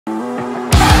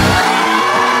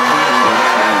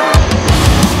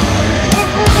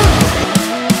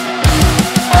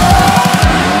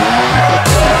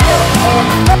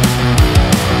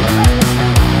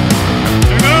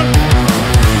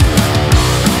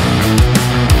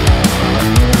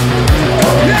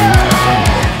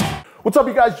What's up,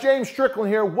 you guys? James Strickland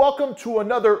here. Welcome to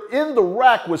another In the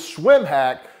Rack with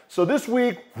Swimhack. So this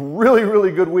week,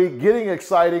 really good week, getting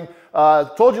exciting.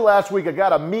 Told you last week I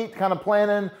got a meet kind of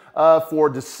planning for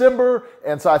December,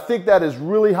 and so I think that is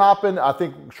really hopping. I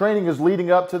think training is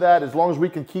leading up to that. As long as we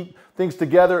can keep things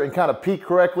together and kind of peak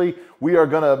correctly, we are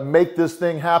gonna make this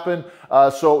thing happen.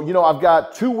 So, you know, I've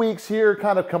got 2 weeks here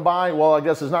kind of combined. Well, I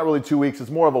guess it's not really 2 weeks,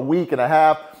 it's more of a week and a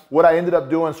half, what I ended up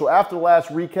doing. So after the last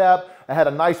recap, I had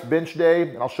a nice bench day,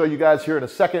 and I'll show you guys here in a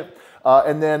second.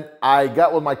 And then I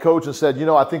got with my coach and said, you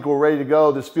know, I think we're ready to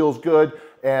go. This feels good.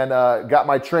 And got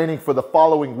my training for the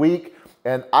following week.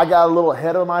 And I got a little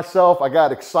ahead of myself. I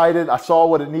got excited. I saw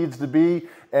what it needs to be.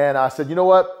 And I said, you know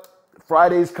what?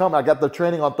 Friday's coming. I got the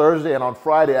training on Thursday. And on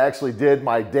Friday, I actually did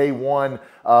my day one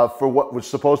for what was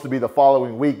supposed to be the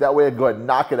following week. That way I'd go ahead and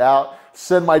knock it out,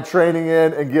 send my training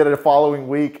in, and get it the following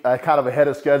week kind of ahead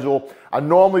of schedule. I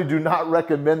normally do not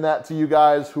recommend that to you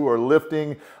guys who are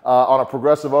lifting on a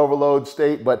progressive overload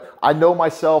state, but I know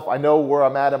myself, I know where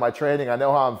I'm at in my training, I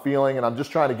know how I'm feeling, and I'm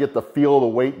just trying to get the feel of the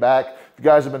weight back. If you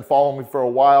guys have been following me for a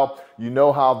while, you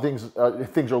know how things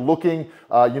are looking.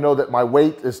 You know that my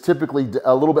weight is typically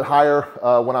a little bit higher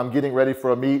when I'm getting ready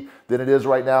for a meet than it is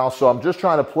right now. So I'm just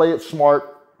trying to play it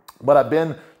smart, but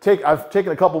I've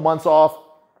taken a couple months off,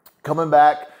 coming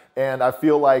back, and I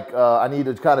feel like I need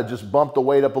to kind of just bump the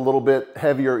weight up a little bit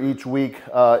heavier each week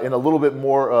in a little bit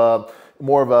more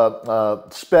of a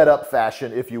sped up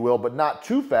fashion, if you will, but not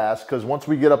too fast, because once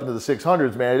we get up into the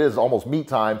 600s, man, it is almost meet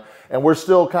time, and we're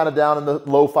still kind of down in the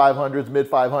low 500s, mid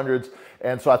 500s,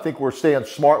 and so I think we're staying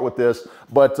smart with this.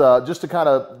 But just to kind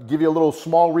of give you a little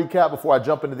small recap before I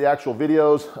jump into the actual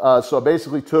videos, so I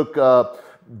basically took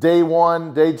day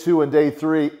one, day two, and day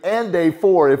three, and day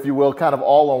four, if you will, kind of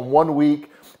all on 1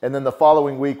 week. And then the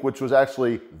following week, which was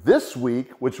actually this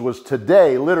week, which was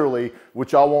today, literally,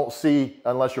 which y'all won't see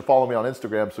unless you're following me on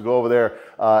Instagram. So go over there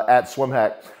at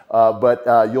Swimhack.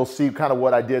 But you'll see kind of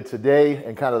what I did today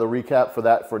and kind of the recap for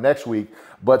that for next week.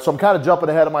 But so I'm kind of jumping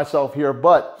ahead of myself here.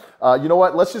 But you know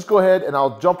what? Let's just go ahead and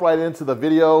I'll jump right into the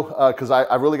video because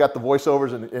I really got the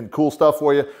voiceovers and cool stuff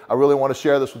for you. I really want to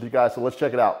share this with you guys. So let's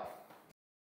check it out.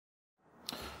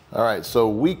 All right, so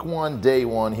week one, day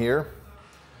one here.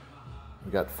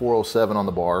 We got 407 on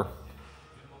the bar.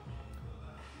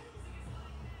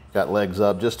 Got legs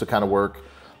up just to kind of work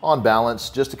on balance,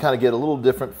 just to kind of get a little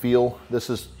different feel. This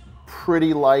is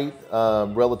pretty light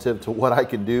relative to what I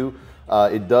can do.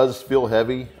 It does feel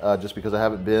heavy just because I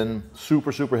haven't been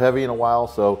super heavy in a while,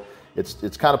 so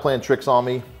it's kind of playing tricks on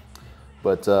me.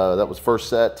 But that was first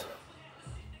set.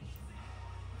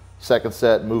 Second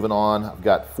set, moving on, I've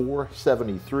got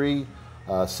 473,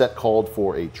 set called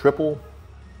for a triple.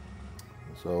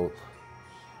 So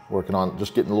working on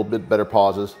just getting a little bit better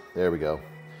pauses. There we go.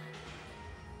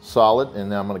 Solid, and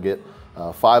now I'm gonna get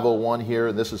 501 here,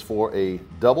 and this is for a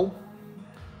double.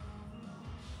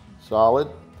 Solid.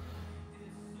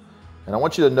 And I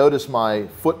want you to notice my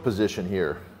foot position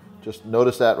here. Just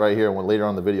notice that right here, when later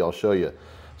on in the video I'll show you.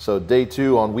 So day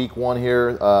two on week one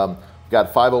here,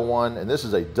 got 501, and this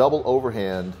is a double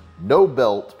overhand, no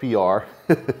belt PR.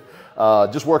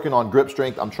 Just working on grip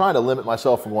strength. I'm trying to limit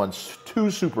myself from going too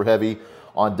super heavy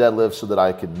on deadlifts so that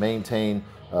I can maintain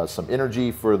some energy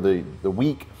for the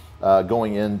week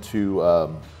going into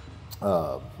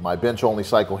my bench only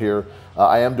cycle here.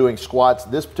 I am doing squats.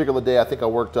 This particular day, I think I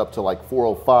worked up to like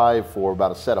 405 for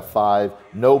about a set of 5,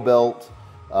 no belt,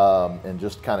 and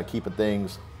just kind of keeping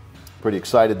things pretty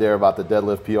excited there about the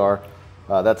deadlift PR.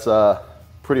 That's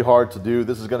pretty hard to do.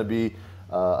 This is going to be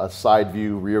a side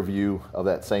view, rear view of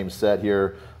that same set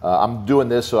here. I'm doing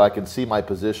this so I can see my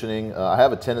positioning. I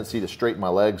have a tendency to straighten my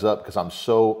legs up because I'm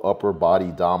so upper body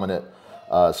dominant.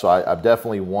 So I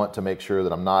definitely want to make sure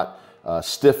that I'm not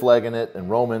stiff legging it and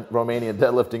Romanian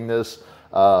deadlifting this.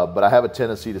 But I have a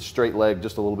tendency to straight leg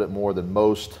just a little bit more than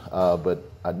most, but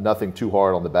nothing too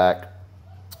hard on the back.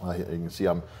 You can see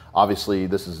obviously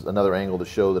this is another angle to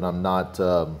show that I'm not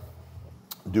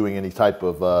doing any type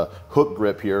of hook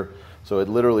grip here. So it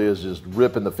literally is just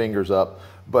ripping the fingers up,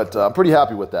 but I'm pretty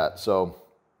happy with that. So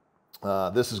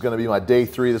this is going to be my day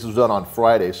three. This was done on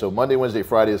Friday. So Monday, Wednesday,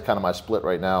 Friday is kind of my split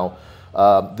right now.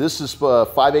 This is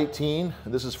 518.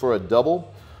 This is for a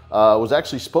double. I was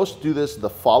actually supposed to do this the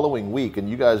following week, and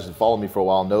you guys who followed me for a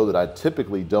while know that I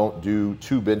typically don't do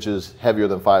 2 benches heavier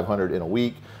than 500 in a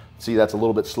week. See, that's a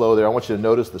little bit slow there. I want you to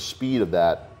notice the speed of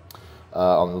that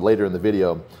later in the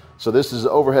video. So this is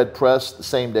overhead press the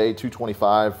same day,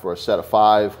 225 for a set of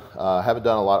 5. Haven't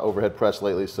done a lot of overhead press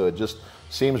lately, so it just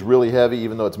seems really heavy,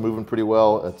 even though it's moving pretty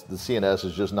well. The CNS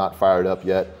is just not fired up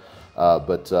yet.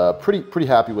 Pretty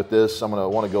happy with this. I'm gonna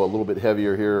want to go a little bit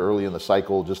heavier here early in the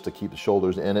cycle just to keep the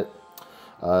shoulders in it.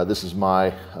 This is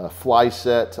my fly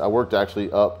set. I worked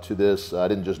actually up to this. I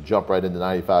didn't just jump right into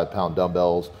 95-pound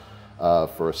dumbbells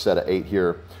for a set of 8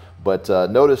 here. But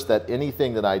notice that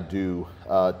anything that I do,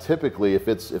 typically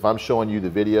if I'm showing you the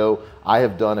video, I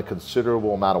have done a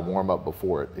considerable amount of warm up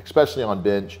before it, especially on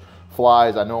bench.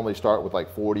 Flies, I normally start with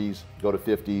like 40s, go to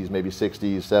 50s, maybe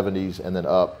 60s, 70s, and then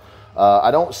up. I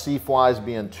don't see flies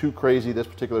being too crazy this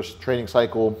particular training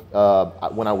cycle.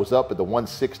 When I was up at the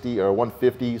 160 or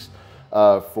 150s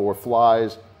for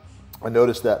flies, I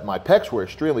noticed that my pecs were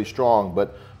extremely strong,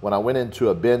 but when I went into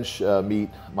a bench meet,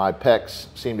 my pecs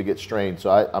seemed to get strained. So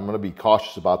I'm gonna be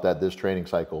cautious about that this training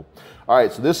cycle. All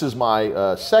right, so this is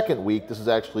my second week. This is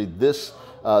actually this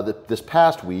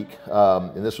past week,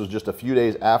 and this was just a few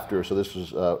days after. So this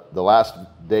was the last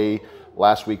day,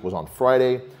 last week was on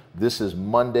Friday. This is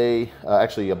Monday.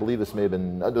 Actually, I believe this may have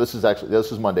been, this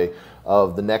is Monday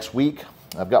of the next week.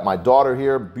 I've got my daughter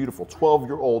here, beautiful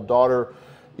 12-year-old daughter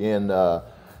in the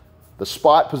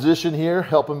spot position here,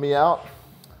 helping me out.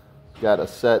 Got a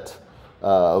set,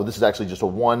 this is actually just a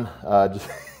one,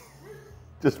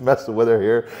 just messing with her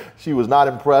here. She was not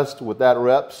impressed with that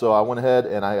rep, so I went ahead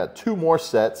and I got 2 more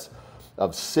sets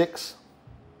of 6.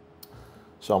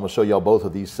 So I'm gonna show y'all both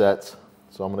of these sets.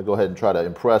 So I'm gonna go ahead and try to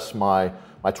impress my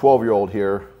 12-year-old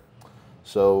here.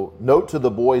 So note to the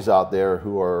boys out there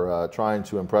who are trying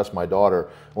to impress my daughter,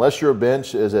 unless your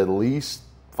bench is at least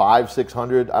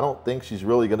 500-600, I don't think she's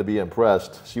really gonna be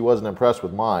impressed. She wasn't impressed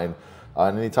with mine.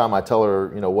 And anytime I tell her,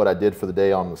 what I did for the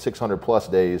day on the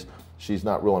 600+ days, she's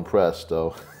not real impressed.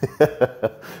 So,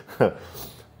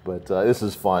 but this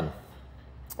is fun.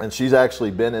 And she's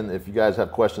actually been in, if you guys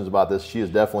have questions about this, she has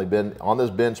definitely been on this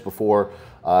bench before.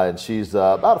 And she's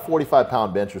about a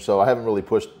 45-pound bench or so. I haven't really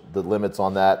pushed the limits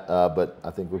on that, but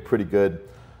I think we're pretty good.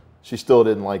 She still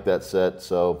didn't like that set.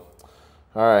 So,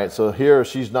 all right, so here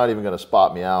she's not even gonna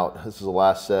spot me out. This is the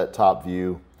last set, top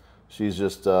view. She's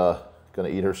just gonna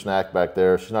eat her snack back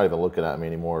there. She's not even looking at me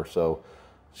anymore, so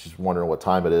she's wondering what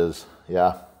time it is.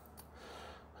 Yeah,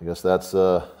 I guess that's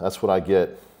what I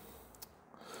get.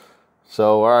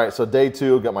 So, all right, so day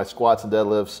 2, got my squats and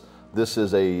deadlifts. This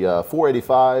is a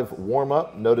 485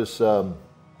 warm-up. Notice I've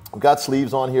got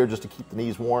sleeves on here just to keep the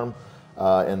knees warm,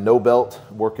 and no belt,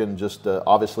 working just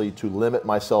obviously to limit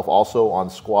myself also on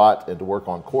squat and to work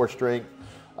on core strength.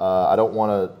 I don't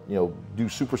want to do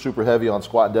super heavy on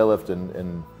squat and deadlift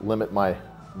and limit my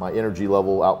energy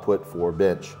level output for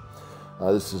bench.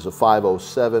 This is a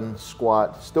 507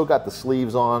 squat. Still got the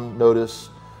sleeves on, notice,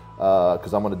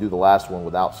 because I'm going to do the last one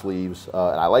without sleeves. And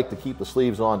I like to keep the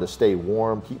sleeves on to stay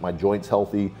warm, keep my joints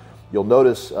healthy. You'll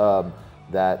notice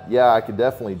that, yeah, I could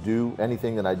definitely do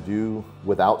anything that I do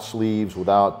without sleeves,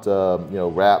 without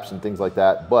wraps and things like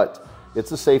that. But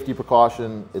it's a safety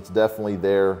precaution. It's definitely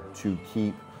there to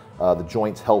keep the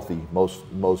joints healthy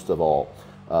most of all.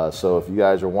 So if you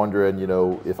guys are wondering,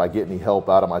 if I get any help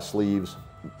out of my sleeves,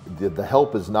 the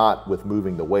help is not with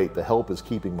moving the weight. The help is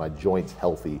keeping my joints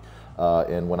healthy.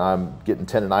 And when I'm getting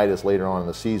tendonitis later on in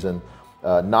the season,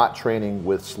 not training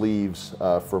with sleeves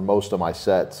for most of my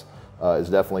sets is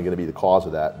definitely going to be the cause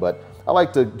of that. But I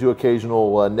like to do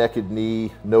occasional naked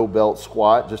knee, no belt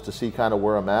squat just to see kind of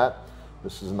where I'm at.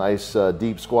 This is a nice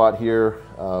deep squat here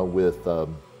with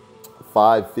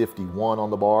 551 on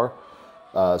the bar.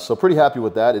 So pretty happy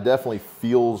with that. It definitely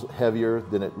feels heavier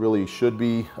than it really should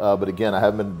be. But again, I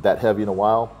haven't been that heavy in a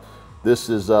while. This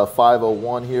is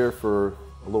 501 here for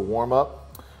a little warm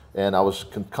up. And I was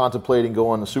contemplating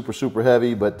going super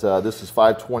heavy, but this is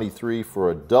 523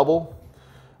 for a double.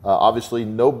 Obviously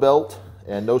no belt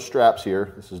and no straps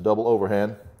here. This is double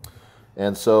overhand.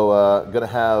 And so gonna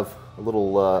have a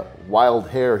little wild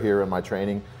hair here in my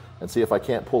training and see if I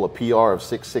can't pull a PR of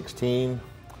 616.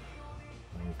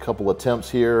 A couple attempts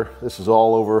here. This is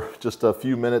all over just a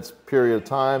few minutes period of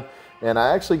time. And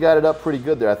I actually got it up pretty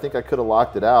good there. I think I could have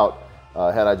locked it out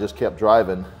had I just kept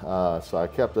driving. So I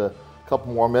kept a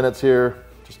couple more minutes here,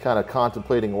 just kind of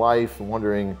contemplating life and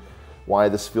wondering why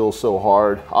this feels so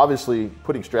hard. Obviously,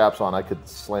 putting straps on, I could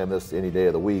slam this any day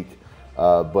of the week.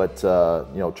 But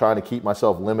trying to keep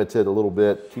myself limited a little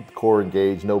bit, keep the core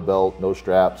engaged, no belt, no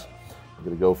straps. I'm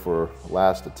gonna go for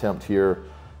last attempt here.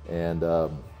 And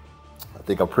I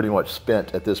think I'm pretty much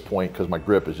spent at this point because my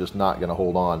grip is just not gonna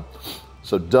hold on.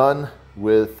 So done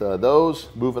with those.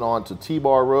 Moving on to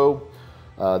T-bar row.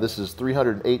 This is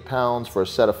 308 pounds for a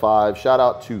set of 5. Shout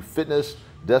out to Fitness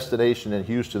Destination in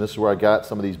Houston. This is where I got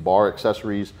some of these bar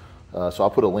accessories. So I'll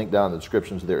put a link down in the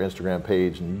description to their Instagram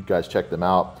page and you guys check them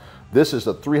out. This is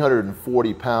a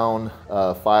 340 pound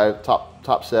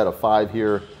top set of 5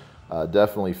 here.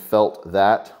 Definitely felt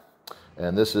that.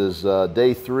 And this is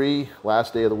day 3,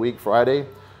 last day of the week, Friday.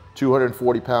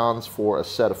 240 pounds for a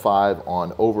set of 5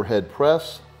 on overhead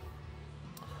press.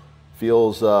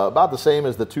 Feels about the same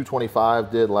as the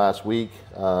 225 did last week.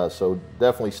 So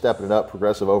definitely stepping it up,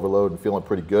 progressive overload, and feeling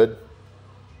pretty good.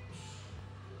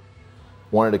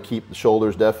 Wanted to keep the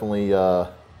shoulders definitely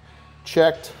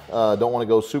checked. Don't want to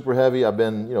go super heavy. I've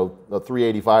been, you know, a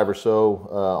 385 or so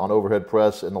on overhead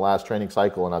press in the last training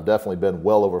cycle, and I've definitely been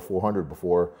well over 400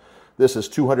 before. This is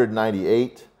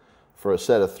 298 for a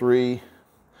set of 3.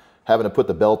 Having to put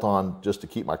the belt on just to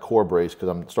keep my core braced because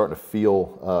I'm starting to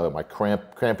feel my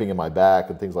cramping in my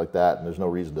back and things like that, and there's no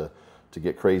reason to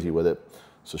get crazy with it.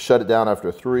 So shut it down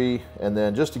after 3, and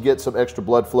then just to get some extra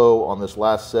blood flow on this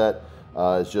last set,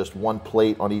 it's just 1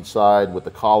 plate on each side with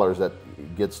the collars. That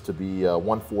gets to be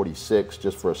 146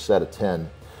 just for a set of 10.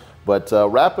 But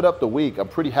wrapping up the week, I'm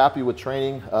pretty happy with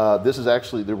training. This is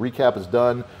actually, the recap is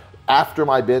done after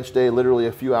my bench day, literally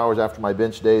a few hours after my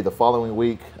bench day the following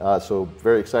week. So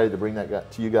very excited to bring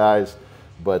that to you guys.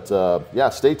 But yeah,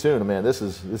 stay tuned, man. This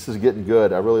is getting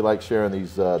good. I really like sharing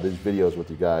these videos with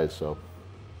you guys. So,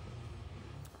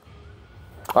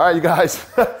 all right, you guys.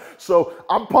 So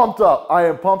I'm pumped up. I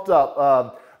am pumped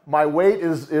up. My weight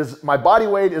my body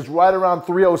weight is right around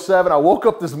 307. I woke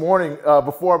up this morning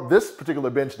before this particular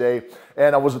bench day,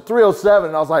 and I was at 307,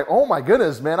 and I was like, oh my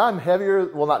goodness, man, I'm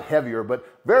heavier. Well, not heavier, but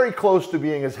very close to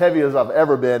being as heavy as I've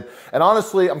ever been. And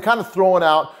honestly, I'm kind of throwing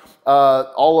out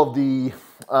all of the,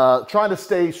 trying to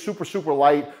stay super, super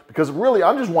light, because really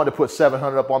I'm just wanting to put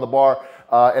 700 up on the bar.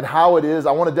 And how it is,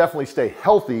 I want to definitely stay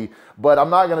healthy, but I'm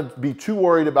not going to be too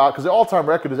worried about, because the all-time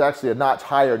record is actually a notch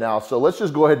higher now. So let's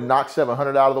just go ahead and knock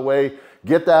 700 out of the way,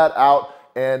 get that out,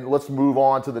 and let's move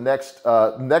on to the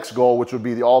next goal, which would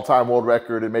be the all-time world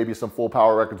record and maybe some full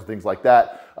power records and things like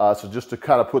that. So just to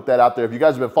kind of put that out there, if you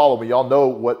guys have been following me, y'all know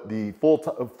what the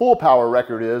full power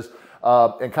record is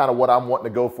and kind of what I'm wanting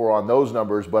to go for on those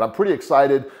numbers. But I'm pretty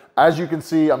excited. As you can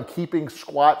see, I'm keeping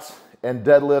squats and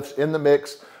deadlifts in the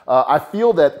mix. I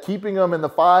feel that keeping them in the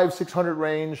 500-600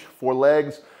 range for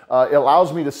legs, it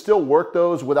allows me to still work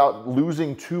those without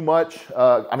losing too much.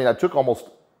 I mean, I took almost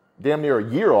damn near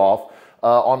a year off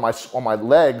on my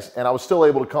legs, and I was still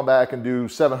able to come back and do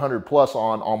 700 plus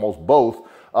on almost both.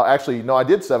 Actually, no, I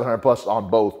did 700 plus on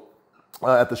both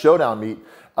at the showdown meet.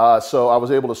 So I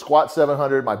was able to squat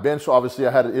 700. My bench, obviously,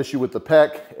 I had an issue with the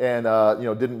pec, and you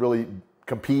know, didn't really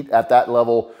compete at that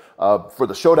level for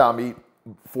the showdown meet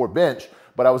for bench.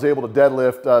 But I was able to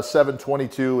deadlift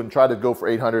 722 and try to go for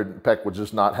 800. Pec was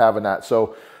just not having that.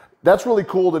 So that's really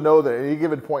cool to know that at any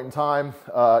given point in time,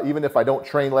 even if I don't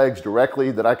train legs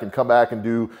directly, that I can come back and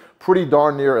do pretty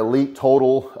darn near elite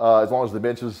total as long as the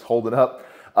bench is holding up.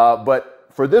 But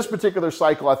for this particular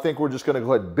cycle, I think we're just going to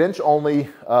go ahead bench only.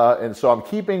 And so I'm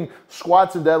keeping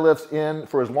squats and deadlifts in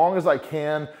for as long as I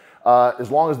can,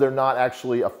 as long as they're not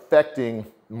actually affecting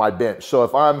my bench. So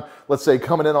if I'm, let's say,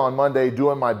 coming in on Monday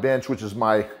doing my bench, which is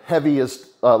my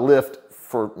heaviest lift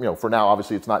for now,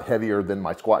 obviously it's not heavier than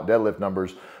my squat and deadlift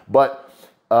numbers, but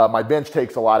my bench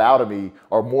takes a lot out of me,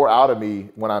 or more out of me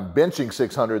when I'm benching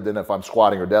 600 than if I'm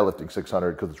squatting or deadlifting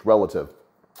 600, because it's relative.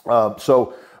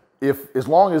 So as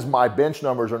long as my bench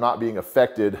numbers are not being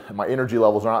affected, my energy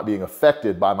levels are not being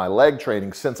affected by my leg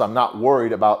training, since I'm not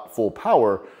worried about full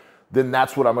power, then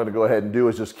that's what I'm going to go ahead and do,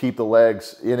 is just keep the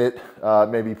legs in it,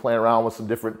 maybe playing around with some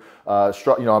different,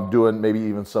 I'm doing maybe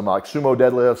even some like sumo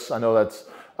deadlifts. I know that's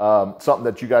something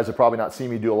that you guys have probably not seen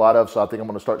me do a lot of, so I think I'm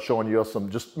going to start showing you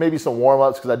maybe some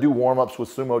warm-ups, because I do warm-ups with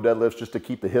sumo deadlifts just to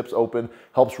keep the hips open.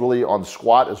 Helps really on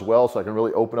squat as well, so I can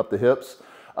really open up the hips.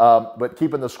 But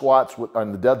keeping the squats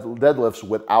and the deadlifts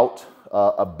without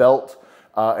a belt,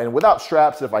 and without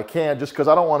straps if I can, just because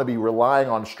I don't want to be relying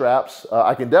on straps.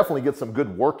 I can definitely get some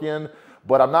good work in,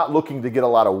 but I'm not looking to get a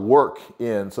lot of work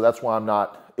in, so that's why I'm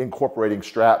not incorporating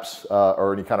straps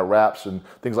or any kind of wraps and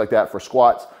things like that for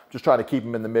squats. Just trying to keep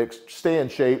them in the mix, stay in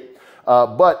shape.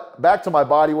 But back to my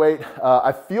body weight,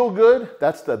 I feel good.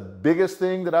 That's the biggest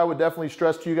thing that I would definitely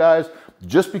stress to you guys.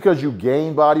 Just because you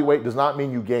gain body weight does not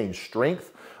mean you gain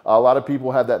strength. A lot of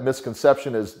people have that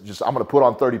misconception is just, I'm going to put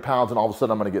on 30 pounds and all of a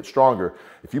sudden I'm going to get stronger.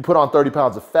 If you put on 30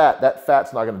 pounds of fat, that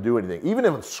fat's not going to do anything. Even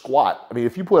in a squat, I mean,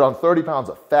 if you put on 30 pounds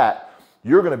of fat,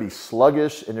 you're going to be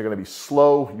sluggish and you're going to be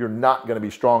slow. You're not going to be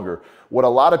stronger. What a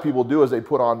lot of people do is they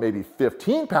put on maybe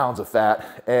 15 pounds of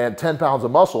fat and 10 pounds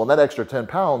of muscle, and that extra 10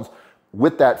 pounds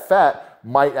with that fat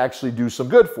might actually do some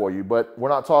good for you. But we're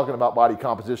not talking about body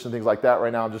composition, things like that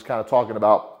right now. I'm just kind of talking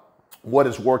about what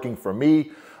is working for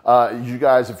me. You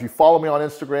guys, if you follow me on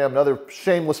Instagram, another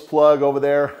shameless plug over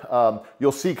there,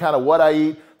 you'll see kind of what I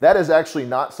eat. That is actually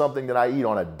not something that I eat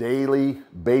on a daily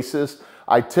basis.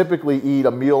 I typically eat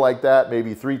a meal like that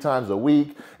maybe 3 times a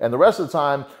week. And the rest of the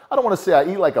time, I don't want to say I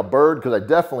eat like a bird because I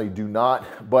definitely do not,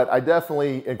 but I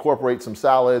definitely incorporate some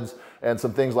salads and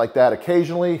some things like that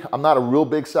occasionally. I'm not a real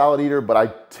big salad eater, but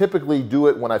I typically do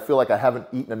it when I feel like I haven't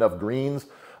eaten enough greens.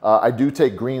 I do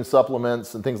take green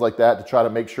supplements and things like that to try to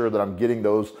make sure that I'm getting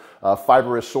those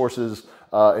fibrous sources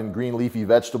and green leafy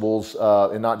vegetables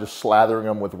and not just slathering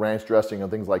them with ranch dressing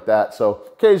and things like that. So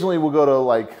occasionally we'll go to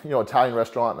like, Italian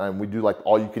restaurant and we do like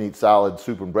all you can eat salad,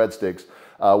 soup and breadsticks,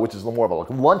 which is more of a like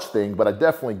lunch thing, but I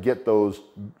definitely get those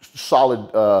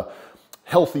solid,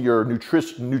 healthier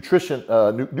nutrient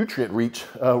rich,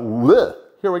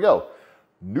 here we go,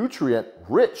 nutrient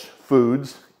rich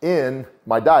foods in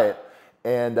my diet.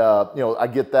 And, I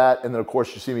get that. And then of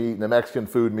course you see me eating the Mexican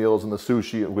food meals and the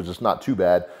sushi, which is not too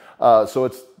bad. So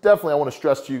it's definitely, I want to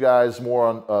stress to you guys more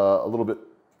on a little bit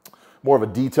more of a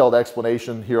detailed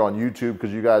explanation here on YouTube,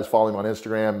 because you guys following me on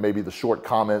Instagram, maybe the short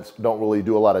comments don't really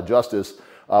do a lot of justice.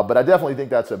 But I definitely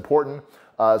think that's important.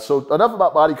 So enough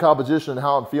about body composition and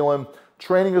how I'm feeling.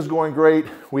 Training is going great.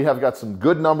 We have got some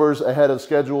good numbers ahead of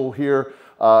schedule here.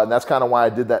 And that's kind of why I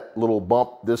did that little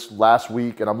bump this last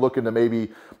week. And I'm looking to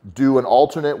maybe do an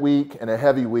alternate week and a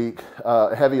heavy week,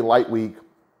 a heavy light week,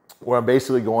 where I'm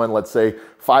basically going, let's say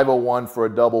 501 for a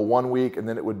double 1 week. And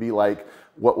then it would be like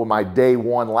what my day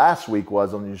 1 last week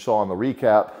was, and you saw on the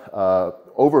recap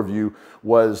overview,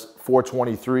 was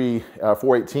 423,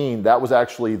 418. That was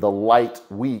actually the light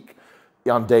week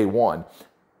on day 1.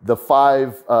 The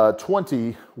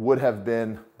 520 would have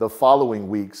been the following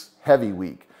week's heavy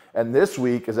week. And this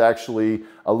week is actually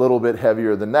a little bit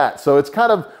heavier than that. So it's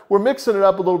kind of, we're mixing it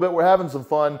up a little bit. We're having some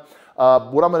fun.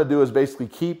 What I'm going to do is basically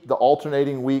keep the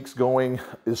alternating weeks going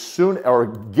as soon, or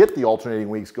get the alternating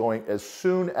weeks going as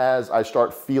soon as I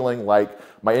start feeling like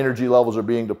my energy levels are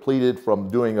being depleted from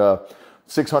doing a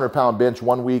 600-pound bench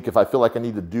 1 week. If I feel like I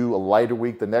need to do a lighter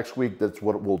week the next week, that's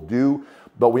what we'll do.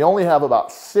 But we only have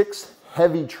about 6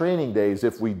 heavy training days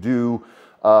if we do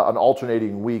an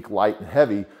alternating week, light and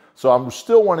heavy. So I'm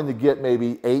still wanting to get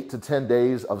maybe 8 to 10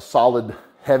 days of solid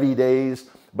heavy days,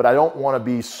 but I don't want to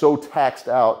be so taxed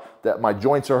out that my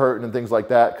joints are hurting and things like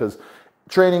that, because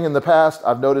training in the past,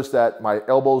 I've noticed that my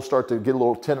elbows start to get a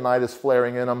little tendonitis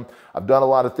flaring in them. I've done a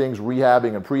lot of things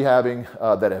rehabbing and prehabbing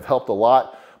that have helped a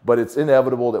lot, but it's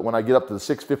inevitable that when I get up to the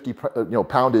 650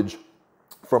 poundage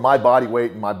for my body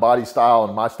weight and my body style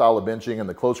and my style of benching and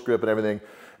the close grip and everything,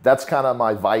 that's kind of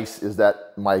my vice, is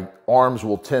that my arms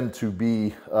will tend to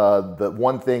be the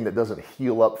one thing that doesn't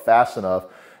heal up fast enough.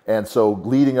 And so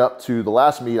leading up to the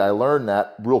last meet, I learned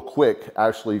that real quick,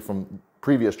 actually, from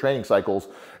previous training cycles.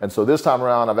 And so this time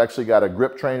around, I've actually got a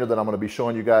grip trainer that I'm going to be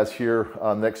showing you guys here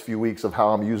the next few weeks of how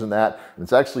I'm using that. And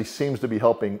it actually seems to be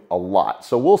helping a lot.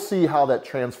 So we'll see how that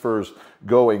transfers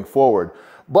going forward.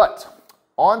 But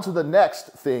on to the next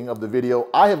thing of the video.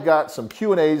 I have got some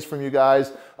Q&As from you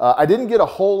guys. I didn't get a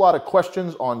whole lot of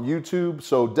questions on YouTube,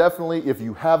 so definitely if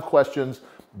you have questions,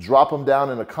 drop them down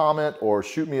in a comment or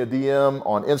shoot me a DM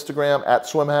on Instagram at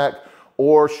Swimhack,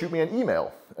 or shoot me an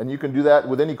email. And you can do that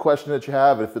with any question that you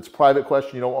have. If it's a private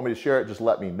question, you don't want me to share it, just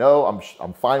let me know.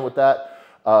 I'm fine with that.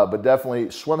 But definitely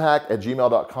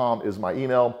swimhack@gmail.com is my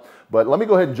email. But let me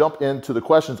go ahead and jump into the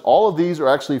questions. All of these are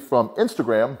actually from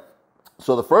Instagram.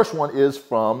 So the first one is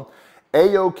from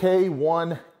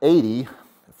AOK180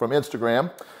 from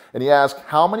Instagram. And he asked,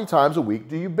 how many times a week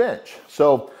do you bench?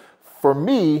 So for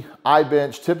me, I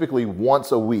bench typically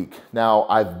once a week. Now,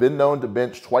 I've been known to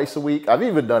bench twice a week. I've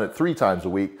even done it 3 times a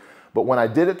week. But when I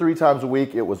did it 3 times a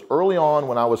week, it was early on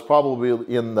when I was probably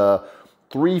in the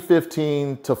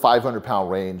 315 to 500 pound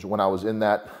range, when I was in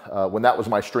that, when that was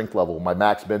my strength level. My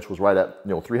max bench was right at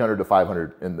 300 to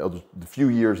 500 in the few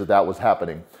years that was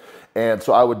happening. And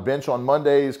so I would bench on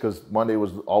Mondays, because Monday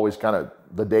was always kind of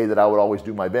the day that I would always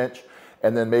do my bench.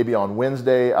 And then maybe on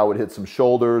Wednesday, I would hit some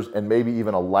shoulders and maybe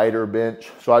even a lighter bench.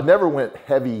 So I never went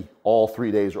heavy all 3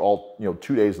 days or all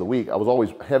 2 days of the week. I was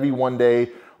always heavy one day,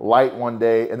 light one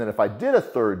day. And then if I did a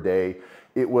third day,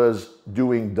 it was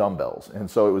doing dumbbells. And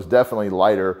so it was definitely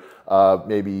lighter.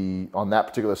 Maybe on that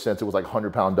particular sense, it was like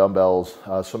 100-pound dumbbells.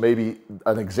 So maybe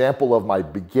an example of my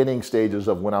beginning stages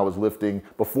of when I was lifting,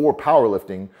 before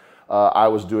powerlifting, I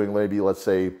was doing maybe, let's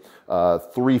say,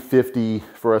 350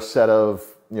 for a set of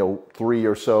 3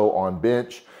 or so on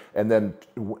bench. and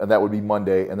that would be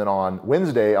Monday. And then on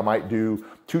Wednesday, I might do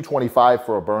 225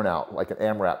 for a burnout, like an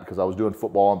AMRAP, because I was doing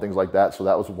football and things like that. So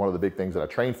that was one of the big things that I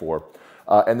trained for.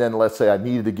 And then let's say I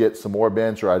needed to get some more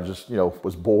bench, or I just,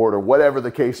 was bored, or whatever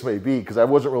the case may be, because I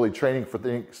wasn't really training for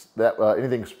things that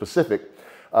anything specific.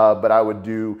 But I would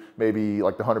do maybe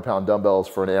like the 100-pound dumbbells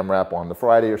for an AMRAP on the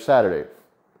Friday or Saturday.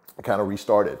 I kind of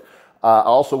restarted. I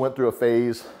also went through a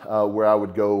phase where I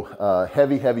would go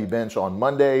heavy bench on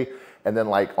Monday, and then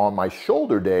like on my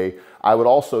shoulder day, I would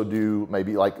also do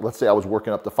maybe like, let's say I was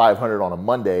working up to 500 on a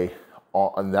Monday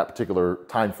on that particular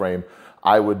time frame.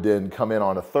 I would then come in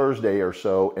on a Thursday or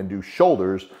so and do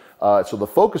shoulders. So the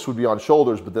focus would be on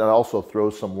shoulders, but then I'd also throw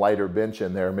some lighter bench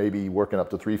in there, maybe working up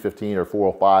to 315 or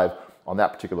 405 on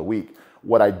that particular week.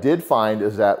 What I did find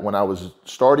is that when I was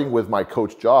starting with my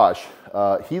coach Josh,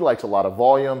 he likes a lot of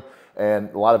volume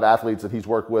and a lot of athletes that he's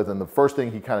worked with. And the first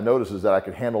thing he kind of noticed is that I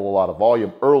could handle a lot of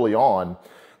volume early on.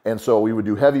 And so we would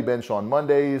do heavy bench on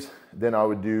Mondays. Then I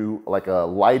would do like a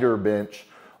lighter bench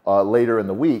later in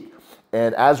the week.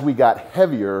 And as we got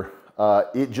heavier,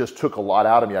 it just took a lot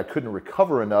out of me. I couldn't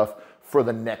recover enough for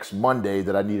the next Monday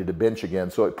that I needed to bench again.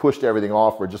 So it pushed everything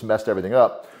off, or just messed everything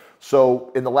up.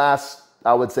 So in the last,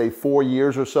 I would say 4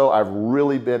 years or so, I've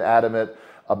really been adamant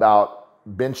about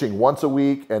benching once a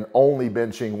week and only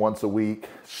benching once a week,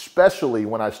 especially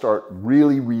when I start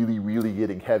really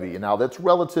getting heavy. And now that's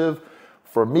relative.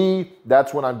 For me,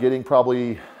 that's when I'm getting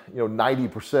probably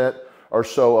 90% or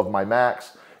so of my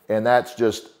max. And that's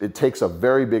just, it takes a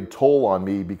very big toll on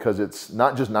me, because it's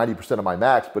not just 90% of my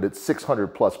max, but it's 600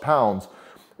 plus pounds.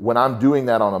 When I'm doing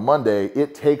that on a Monday,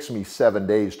 it takes me 7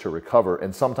 days to recover,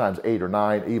 and sometimes 8 or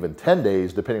 9, even 10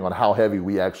 days, depending on how heavy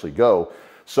we actually go.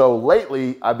 So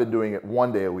lately, I've been doing it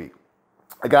 1 day a week.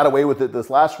 I got away with it this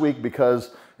last week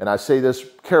because, and I say this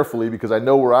carefully because I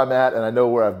know where I'm at and I know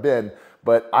where I've been,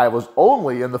 but I was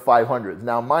only in the 500s.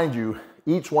 Now, mind you,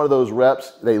 each one of those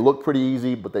reps, they look pretty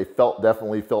easy, but they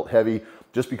definitely felt heavy,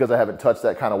 just because I haven't touched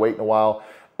that kind of weight in a while.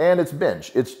 And it's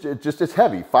bench. It's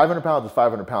heavy. 500 pounds is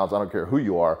 500 pounds. I don't care who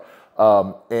you are.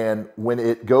 And when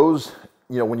it goes,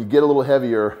 when you get a little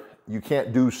heavier, you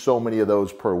can't do so many of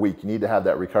those per week. You need to have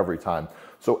that recovery time.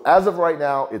 So as of right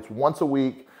now, it's once a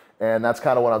week, and that's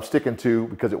kind of what I'm sticking to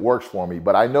because it works for me.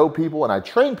 But I know people, and I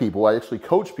train people, I actually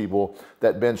coach people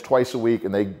that bench twice a week,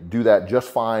 and they do that just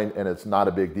fine, and it's not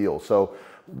a big deal. So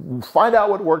find out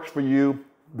what works for you.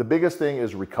 The biggest thing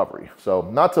is recovery. So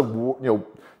not to,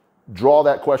 draw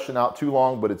that question out too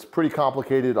long, but it's pretty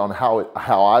complicated on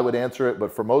how I would answer it.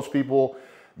 But for most people,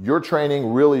 your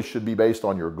training really should be based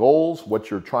on your goals,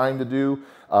 what you're trying to do.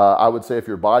 I would say if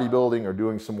you're bodybuilding or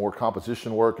doing some more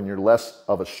composition work and you're less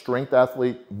of a strength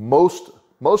athlete, most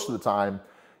of the time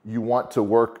you want to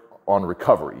work on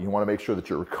recovery. You want to make sure that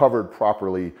you're recovered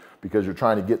properly, because you're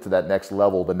trying to get to that next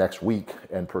level the next week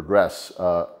and progress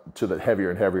to the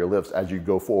heavier and heavier lifts as you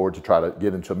go forward to try to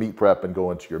get into meet prep and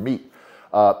go into your meet.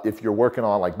 If you're working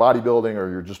on like bodybuilding, or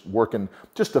you're just working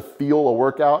just to feel a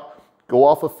workout, go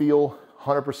off a feel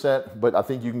 100%, but I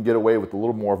think you can get away with a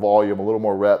little more volume, a little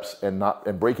more reps, and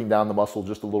breaking down the muscle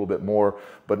just a little bit more.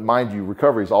 But mind you,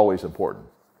 recovery is always important.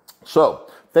 So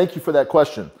thank you for that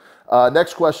question.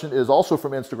 Next question is also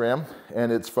from Instagram,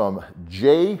 and it's from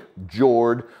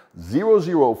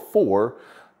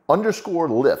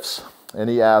jjord004_lifts. And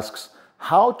he asks,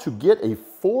 how to get a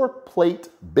 4-plate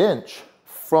bench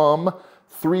from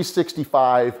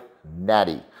 365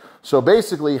 natty. So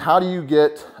basically, how do you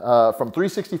get from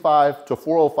 365 to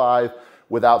 405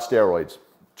 without steroids?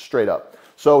 Straight up.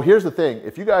 So here's the thing.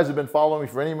 If you guys have been following me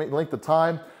for any length of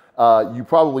time, you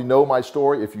probably know my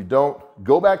story. If you don't,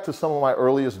 go back to some of my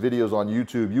earliest videos on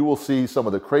YouTube. You will see some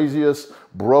of the craziest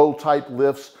bro type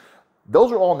lifts.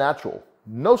 Those are all natural.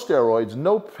 No steroids,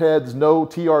 no PEDs, no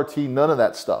TRT, none of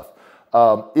that stuff.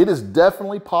 It is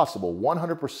definitely possible,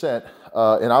 100%,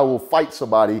 and I will fight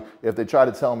somebody if they try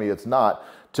to tell me it's not,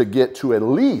 to get to at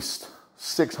least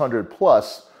 600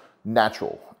 plus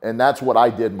natural. And that's what I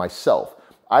did myself.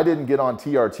 I didn't get on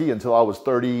TRT until I was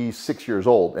 36 years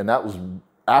old, and that was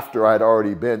after I had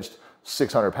already benched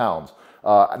 600 pounds.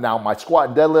 Now, my squat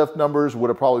and deadlift numbers would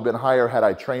have probably been higher had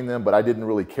I trained them, but I didn't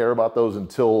really care about those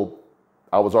until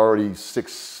I was already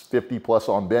 650 plus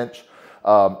on bench.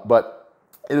 But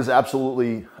it is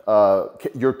absolutely,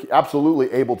 you're absolutely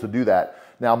able to do that.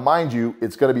 Now, mind you,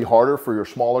 it's going to be harder for your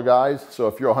smaller guys. So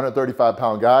if you're a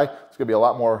 135-pound guy, it's going to be a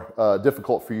lot more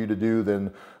difficult for you to do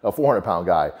than a 400-pound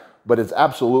guy. But it's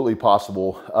absolutely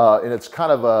possible. And it's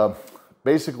kind of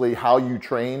basically how you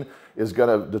train is going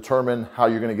to determine how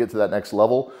you're going to get to that next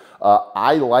level.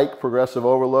 I like progressive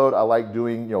overload. I like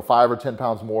doing 5 or 10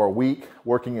 pounds more a week,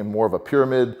 working in more of a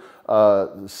pyramid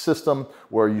system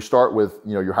where you start with,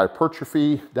 you know, your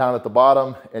hypertrophy down at the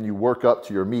bottom and you work up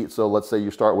to your meet. So let's say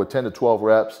you start with 10 to 12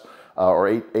 reps or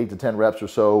 8 to 10 reps or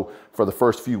so for the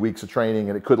first few weeks of training,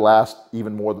 and it could last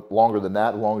even longer than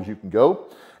that, as long as you can go.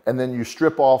 And then you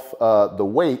strip off the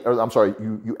weight, or I'm sorry,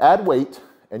 you add weight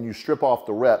and you strip off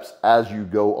the reps as you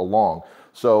go along.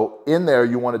 So in there,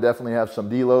 you want to definitely have some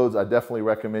deloads. I definitely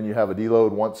recommend you have a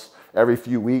deload once every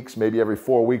few weeks, maybe every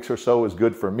 4 weeks or so is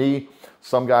good for me.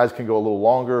 Some guys can go a little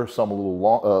longer, some a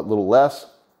little less.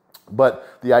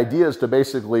 But the idea is to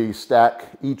basically stack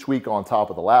each week on top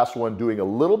of the last one, doing a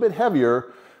little bit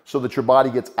heavier so that your body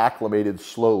gets acclimated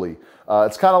slowly.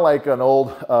 It's kind of like an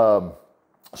old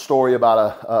story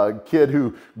about a kid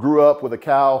who grew up with a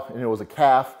cow, and it was a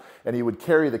calf, and he would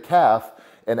carry the calf.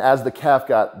 And as the calf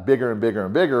got bigger and bigger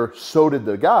and bigger, so did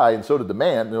the guy and so did the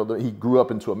man. You know, he grew up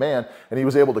into a man and he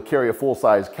was able to carry a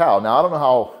full-size cow. Now, I don't know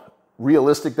how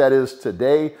realistic that is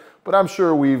today, but I'm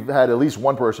sure we've had at least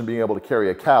one person being able to carry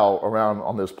a cow around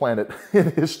on this planet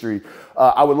in history.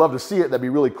 I would love to see it. That'd be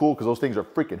really cool because those things are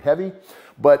freaking heavy.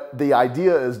 But the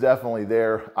idea is definitely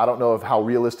there. I don't know how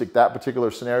realistic that particular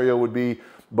scenario would be,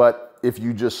 but if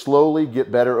you just slowly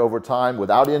get better over time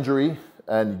without injury,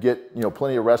 and get, you know,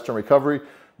 plenty of rest and recovery,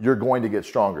 you're going to get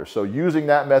stronger. So using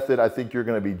that method, I think you're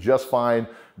going to be just fine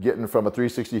getting from a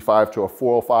 365 to a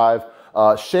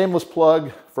 405. Shameless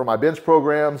plug for my bench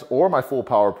programs or my full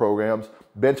power programs,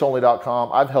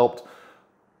 benchonly.com. I've helped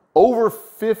over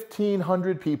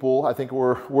 1,500 people. I think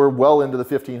we're well into the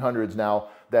 1,500s now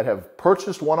that have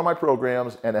purchased one of my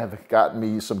programs and have gotten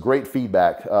me some great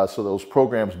feedback. So those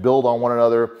programs build on one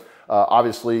another.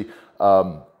 Obviously,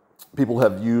 people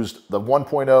have used the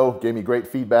 1.0, gave me great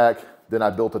feedback. Then I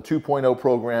built a 2.0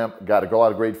 program, got a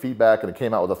lot of great feedback, and it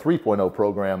came out with a 3.0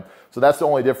 program. So that's the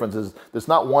only difference, is there's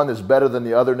not one that's better than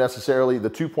the other necessarily. The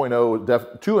 2 and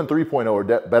 3.0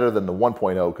 are better than the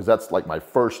 1.0 because that's like my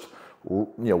first, you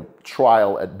know,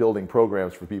 trial at building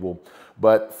programs for people.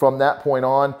 But from that point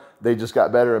on, they just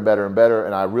got better and better and better,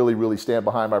 and I really, really stand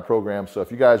behind my program. So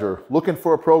if you guys are looking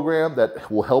for a program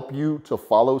that will help you to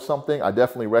follow something, I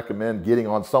definitely recommend getting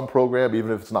on some program,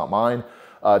 even if it's not mine.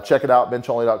 Check it out,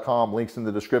 benchonly.com, links in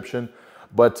the description.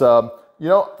 But you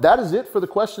know, that is it for the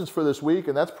questions for this week,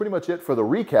 and that's pretty much it for the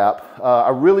recap. I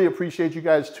really appreciate you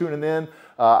guys tuning in.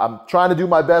 I'm trying to do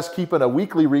my best keeping a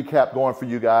weekly recap going for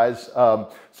you guys.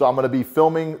 So I'm going to be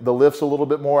filming the lifts a little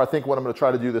bit more. I think what I'm going to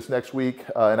try to do this next week,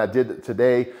 and I did it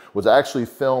today, was I actually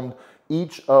filmed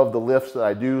each of the lifts that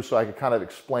I do so I can kind of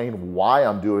explain why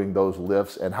I'm doing those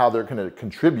lifts and how they're going to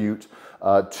contribute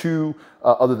to,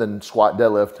 other than squat,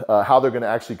 deadlift, how they're going to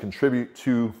actually contribute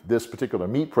to this particular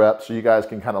meet prep, so you guys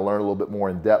can kind of learn a little bit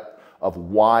more in depth of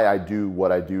why I do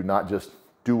what I do, not just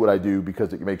do what I do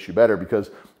because it makes you better,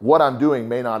 because what I'm doing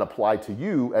may not apply to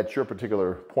you at your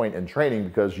particular point in training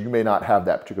because you may not have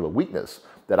that particular weakness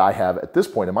that I have at this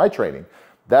point in my training.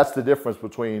 That's the difference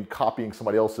between copying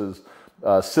somebody else's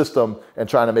system and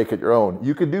trying to make it your own.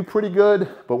 You can do pretty good,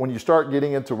 but when you start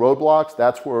getting into roadblocks,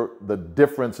 that's where the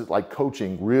difference, like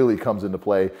coaching, really comes into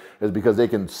play, is because they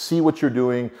can see what you're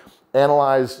doing,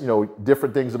 analyze, you know,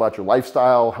 different things about your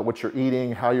lifestyle, what you're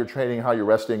eating, how you're training, how you're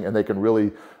resting, and they can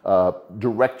really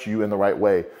direct you in the right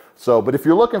way. So, but if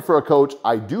you're looking for a coach,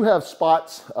 I do have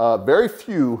spots, very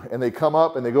few, and they come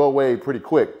up and they go away pretty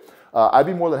quick. I'd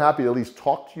be more than happy to at least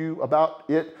talk to you about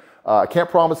it. I can't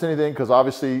promise anything because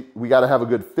obviously we got to have a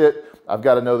good fit. I've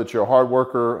got to know that you're a hard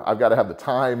worker. I've got to have the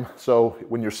time. So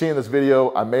when you're seeing this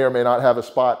video, I may or may not have a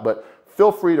spot, but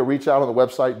feel free to reach out on the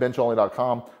website,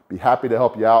 benchonly.com. Be happy to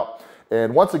help you out.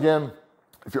 And once again,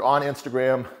 if you're on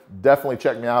Instagram, definitely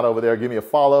check me out over there. Give me a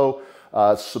follow.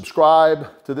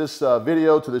 Subscribe to this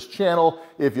video, to this channel.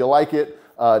 If you like it,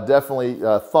 definitely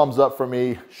thumbs up for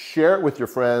me. Share it with your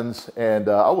friends. And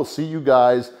I will see you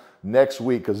guys next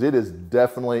week because it is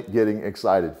definitely getting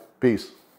excited. Peace.